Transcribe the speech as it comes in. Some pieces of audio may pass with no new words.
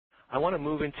I want to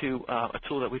move into a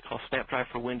tool that we call SnapDrive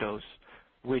for Windows,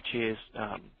 which is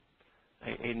a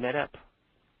NetApp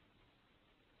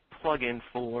plugin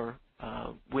for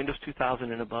Windows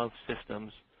 2000 and above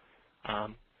systems.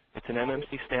 It's an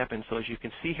MMC snap-in, so as you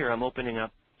can see here, I'm opening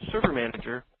up Server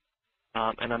Manager,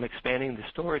 and I'm expanding the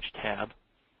Storage tab.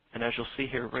 And as you'll see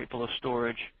here, right below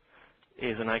Storage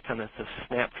is an icon that says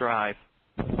SnapDrive.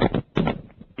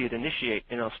 You'd initiate.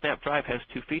 SnapDrive has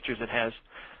two features. It has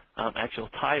actual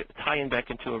tie-in back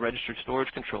into a registered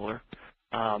storage controller,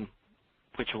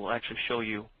 which will actually show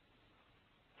you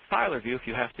filer view if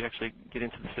you have to actually get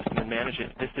into the system and manage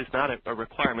it. This is not a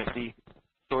requirement. The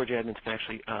storage admins can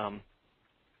actually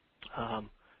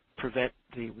prevent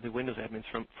the Windows admins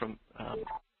from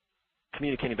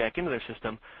communicating back into their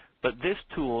system. But this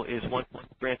tool is, once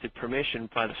granted permission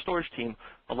by the storage team,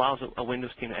 allows a Windows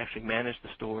team to actually manage the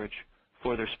storage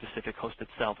for their specific host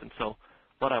itself. And so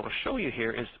what I will show you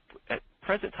here is, at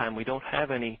present time, we don't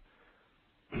have any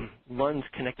LUNs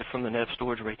connected from the NetApp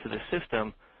storage array to this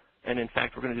system. And in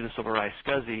fact, we're going to do this over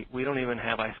iSCSI. We don't even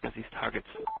have iSCSI's targets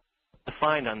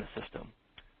defined on the system.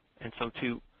 And so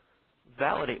to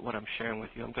validate what I'm sharing with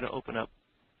you, I'm going to open up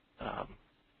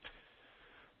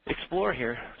Explorer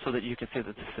here so that you can see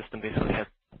that the system basically has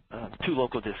two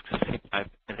local disks, a C drive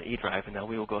and an E drive, and now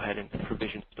we will go ahead and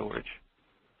provision storage.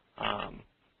 And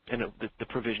the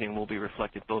provisioning will be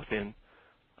reflected both in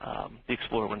the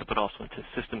Explorer window but also into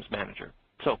Systems Manager.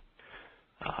 So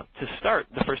to start,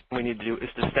 the first thing we need to do is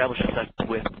to establish a session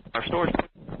with our storage.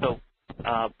 So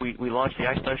we launched the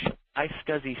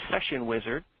iSCSI Session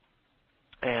Wizard,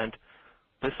 and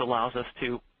this allows us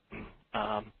to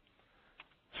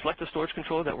select the storage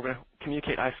controller that we're going to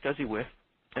communicate iSCSI with,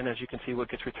 and as you can see, what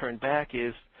gets returned back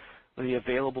is the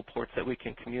available ports that we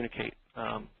can communicate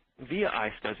via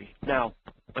iSCSI. Now,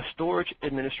 a storage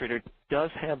administrator does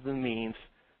have the means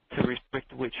to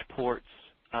restrict which ports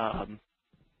a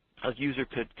user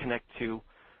could connect to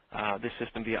this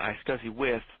system via iSCSI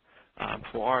with.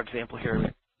 For our example here,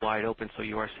 it's wide open, so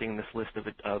you are seeing this list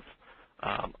of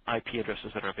IP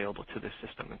addresses that are available to this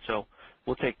system. And so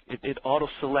we'll take it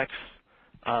auto-selects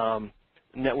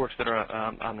networks that are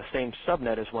on the same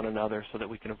subnet as one another so that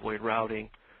we can avoid routing.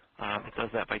 It does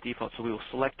that by default, so we will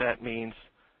select that means,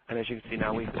 and as you can see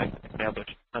now, we've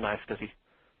established an iSCSI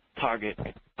target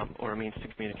or a means to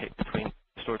communicate between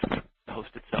the storage and the host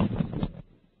itself.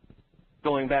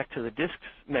 Going back to the disks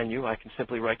menu, I can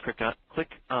simply click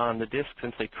on the disks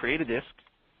and say Create a Disk.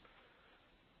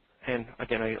 And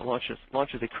again, it launches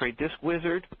a Create Disk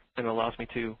Wizard and allows me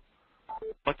to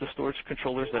select the storage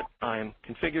controllers that I'm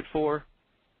configured for.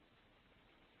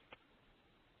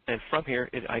 And from here,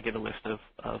 I get a list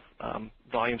of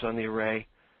volumes on the array.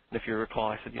 And if you recall,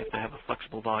 I said you have to have a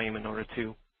flexible volume in order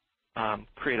to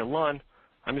create a LUN.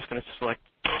 I'm just going to select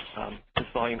this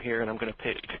volume here, and I'm going to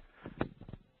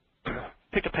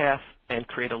pick a path and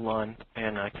create a LUN,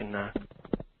 and I can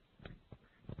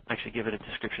actually give it a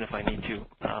description if I need to,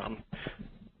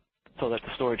 so that the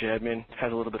storage admin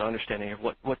has a little bit of understanding of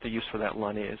what the use for that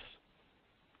LUN is.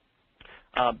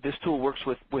 This tool works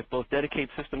with both dedicated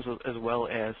systems as well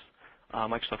as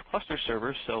Microsoft cluster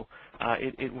servers, so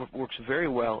it works very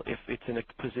well if it's in a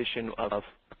position of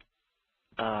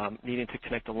needing to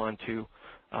connect a LUN to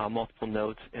multiple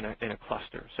nodes in a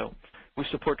cluster. So we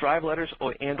support drive letters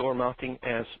and/or mounting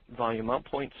as volume mount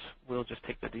points. We'll just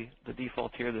take the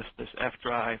default here, this F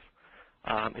drive.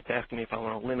 It's asking me if I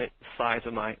want to limit the size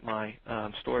of my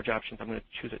storage options. I'm going to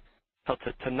choose it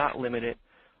to not limit it.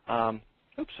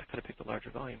 Oops, I could have picked a larger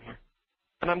volume here.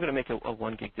 And I'm going to make a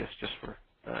 1 gig disk just for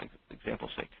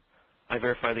example's sake. I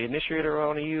verify the initiator I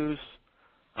want to use.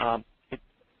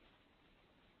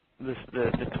 The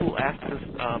tool asks us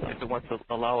if it wants to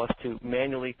allow us to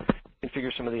manually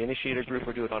configure some of the initiator group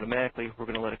or do it automatically. We're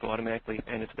going to let it go automatically,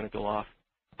 and it's going to go off.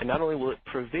 And not only will it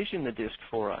provision the disk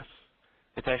for us,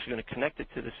 it's actually going to connect it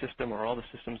to the system or all the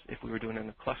systems if we were doing it in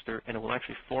a cluster, and it will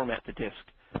actually format the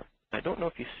disk. I don't know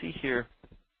if you see here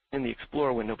in the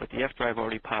Explorer window, but the F drive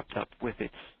already popped up with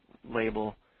its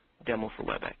label Demo for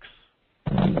WebEx.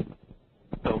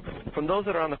 So from those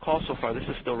that are on the call so far, this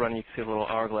is still running. You can see a little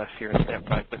hourglass here in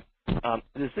SnapDrive. But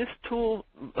does this tool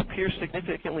appear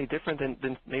significantly different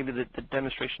than maybe the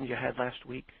demonstration you had last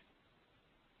week?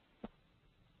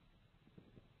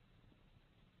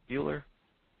 Bueller?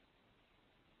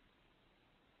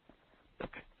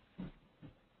 Okay. I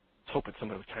was hoping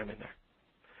somebody would chime in there.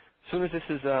 As soon as this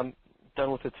is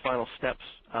done with its final steps,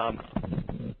 I'm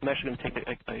actually going to take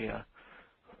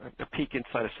a peek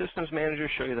inside of Systems Manager,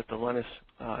 show you that the LUN is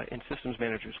in Systems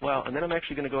Manager as well, and then I'm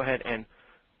actually going to go ahead and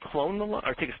clone the LUN,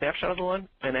 or take a snapshot of the LUN,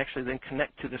 and actually then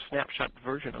connect to the snapshot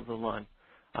version of the LUN.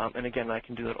 And again, I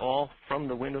can do it all from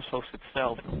the Windows host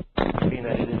itself, being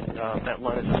that it is, that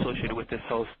LUN is associated with this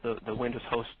host. The Windows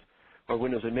host or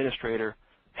Windows administrator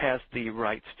has the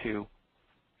rights to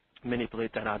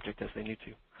manipulate that object as they need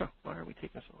to. Huh, why are we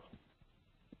taking so long?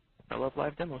 I love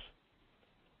live demos.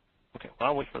 Okay, well,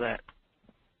 I'll wait for that.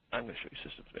 I'm going to show you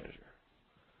Systems Manager.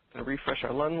 I'm going to refresh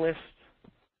our LUN list.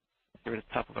 Here at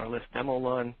the top of our list, demo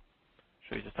LUN.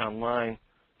 Show you just online.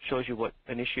 Shows you what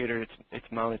initiator it's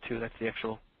mounted to. That's the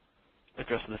actual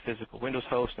address of the physical Windows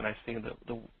host. And I see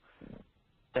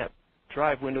that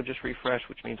drive window just refreshed,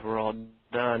 which means we're all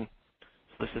done.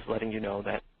 So this is letting you know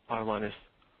that our LUN is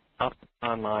up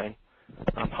online,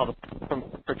 how the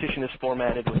partition is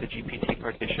formatted with the GPT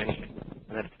partition,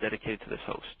 and that it's dedicated to this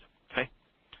host. Okay.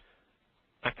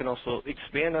 I can also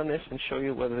expand on this and show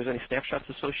you whether there's any snapshots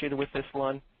associated with this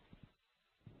LUN.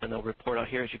 And they'll report out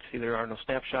here. As you can see, there are no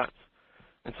snapshots.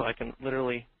 And so I can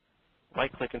literally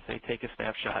right-click and say, take a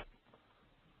snapshot.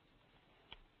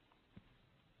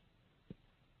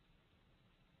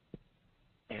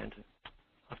 And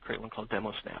I'll create one called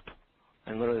Demo Snap.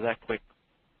 And literally that quick,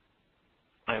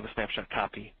 I have a snapshot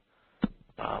copy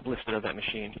listed of that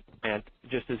machine. And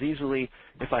just as easily,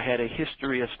 if I had a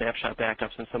history of snapshot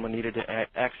backups and someone needed to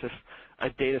access a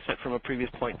data set from a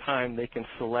previous point in time, they can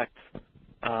select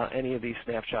any of these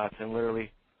snapshots and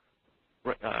literally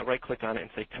right-click on it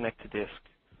and say connect to disk.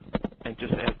 And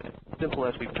just as simple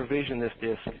as we provision this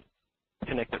disk,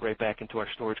 connect it right back into our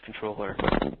storage controller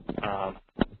as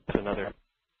another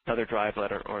drive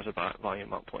letter or as a volume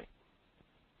mount point.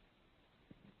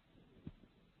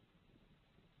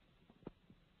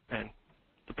 And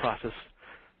the process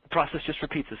just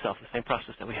repeats itself, the same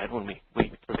process that we had when we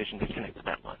provisioned and connected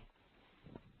that LUN.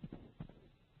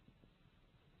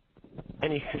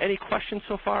 Any questions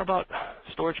so far about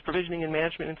storage provisioning and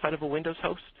management inside of a Windows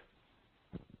host?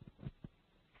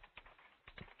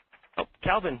 Oh,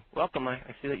 Calvin, welcome. I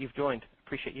see that you've joined.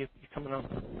 Appreciate you coming on.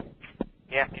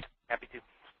 Yeah, happy to.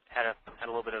 Had a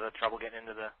little bit of trouble getting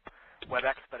into the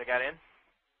WebEx, but I got in.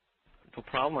 No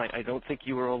problem. I don't think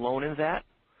you were alone in that.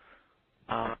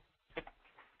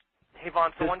 Hey,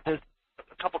 Vaughn, so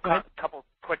a couple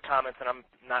quick comments, and I'm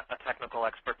not a technical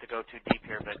expert to go too deep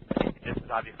here, but this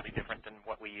is obviously different than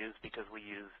what we use because we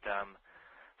used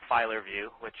Filer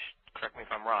View, which, correct me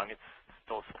if I'm wrong, it's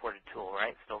still a supported tool,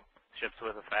 right? Still ships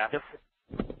with a FAS. Yep.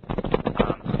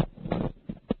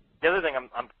 The other thing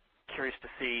I'm curious to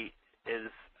see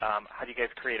is how do you guys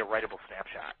create a writable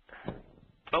snapshot?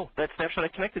 Oh, that snapshot I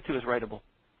connected to is writable.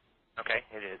 Okay,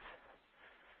 it is.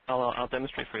 I'll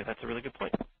demonstrate for you. That's a really good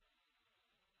point.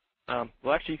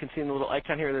 Well, actually, you can see in the little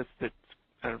icon here that's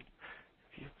kind of,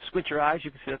 if you squint your eyes,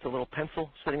 you can see that's a little pencil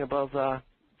sitting above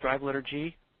drive letter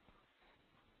G.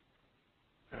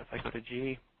 And if I go to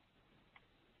G,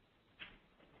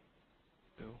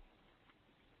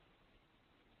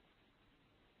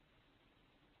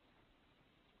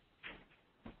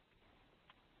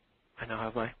 I now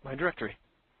have my directory.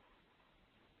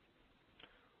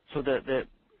 So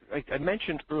I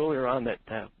mentioned earlier on that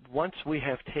once we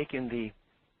have taken the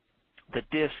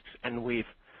disks and we've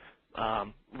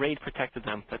RAID protected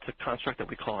them, that's a construct that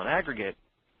we call an aggregate,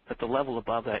 that the level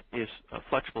above that is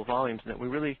flexible volumes, and that we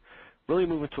really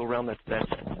move into a realm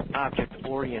that's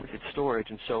object-oriented storage.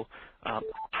 And so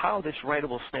how this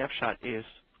writable snapshot is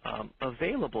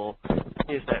available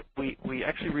is that we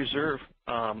actually reserve,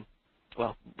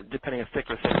 well, depending on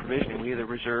thickness and provisioning, we either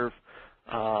reserve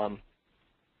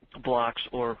blocks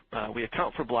or we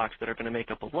account for blocks that are going to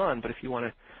make up a LUN. But if you want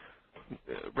to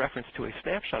reference to a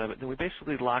snapshot of it, then we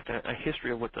basically lock a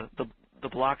history of what the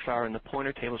blocks are and the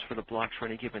pointer tables for the blocks for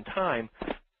any given time.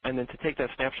 And then to take that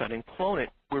snapshot and clone it,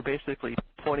 we're basically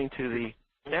pointing to the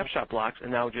snapshot blocks,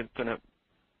 and now we're going to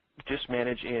just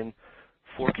manage in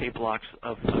 4K blocks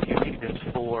of uniqueness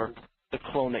for the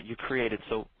clone that you created.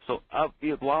 So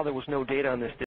while there was no data on this